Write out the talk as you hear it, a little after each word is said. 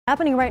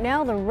Happening right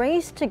now, the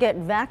race to get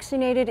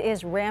vaccinated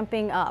is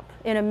ramping up.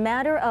 In a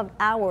matter of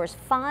hours,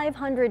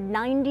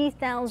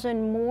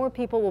 590,000 more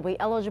people will be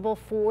eligible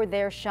for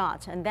their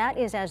shots. And that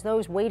is as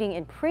those waiting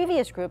in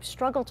previous groups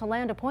struggle to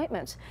land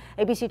appointments.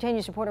 ABC 10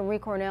 News reporter Marie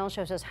Cornell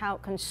shows us how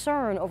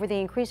concern over the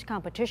increased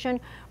competition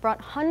brought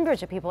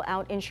hundreds of people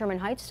out in Sherman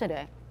Heights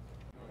today.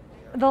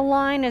 The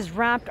line is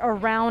wrapped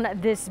around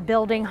this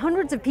building.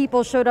 Hundreds of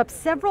people showed up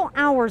several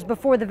hours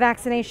before the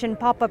vaccination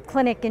pop-up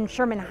clinic in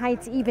Sherman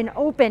Heights even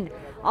opened,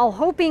 all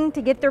hoping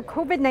to get their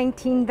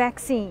COVID-19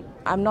 vaccine.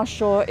 I'm not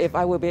sure if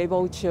I will be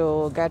able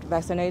to get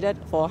vaccinated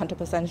for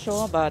 100%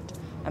 sure, but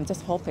I'm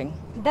just hoping.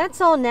 That's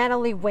all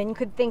Natalie Wynn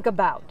could think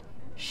about.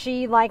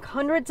 She, like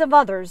hundreds of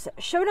others,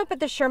 showed up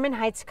at the Sherman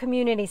Heights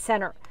Community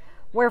Center,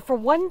 where for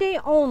one day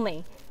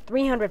only,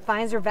 300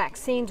 Pfizer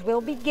vaccines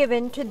will be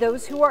given to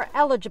those who are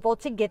eligible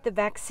to get the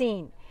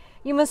vaccine.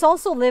 You must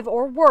also live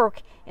or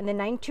work in the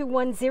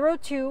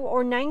 92102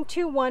 or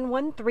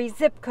 92113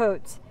 zip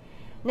codes.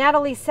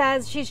 Natalie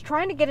says she's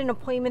trying to get an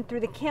appointment through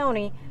the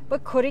county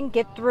but couldn't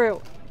get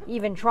through,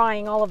 even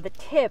trying all of the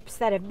tips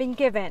that have been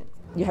given.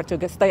 You have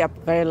to stay up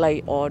very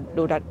late or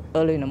do that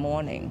early in the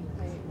morning,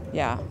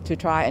 to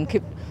try and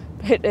keep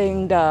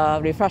hitting the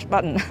refresh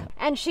button.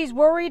 And she's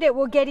worried it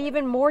will get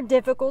even more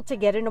difficult to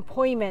get an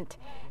appointment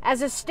as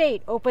the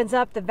state opens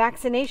up the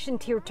vaccination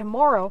tier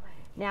tomorrow,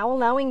 now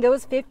allowing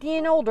those 50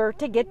 and older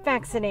to get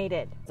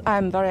vaccinated.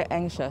 I'm very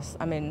anxious.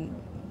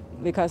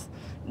 Because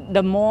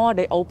the more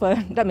they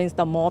open, that means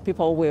the more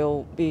people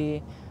will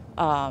be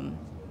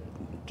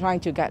trying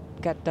to get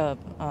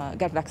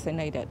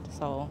vaccinated.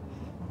 So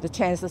the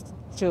chances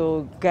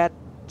to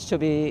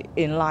be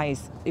in line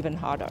is even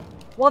harder.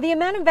 While the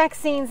amount of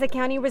vaccines the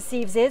county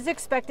receives is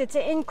expected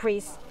to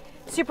increase,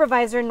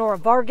 Supervisor Nora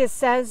Vargas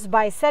says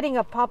by setting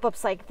up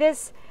pop-ups like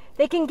this,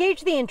 they can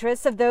gauge the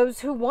interests of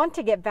those who want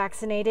to get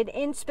vaccinated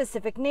in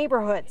specific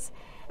neighborhoods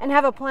and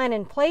have a plan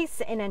in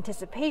place in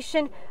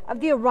anticipation of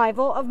the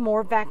arrival of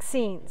more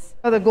vaccines.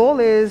 The goal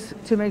is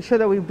to make sure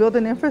that we build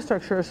an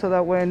infrastructure so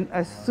that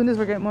as soon as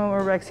we get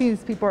more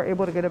vaccines, people are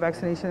able to get a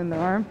vaccination in their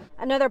arm.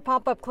 Another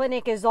pop-up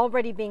clinic is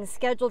already being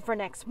scheduled for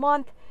next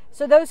month,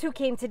 so those who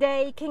came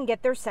today can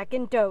get their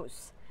second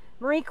dose.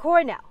 Marie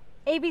Cornell,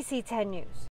 ABC 10 News.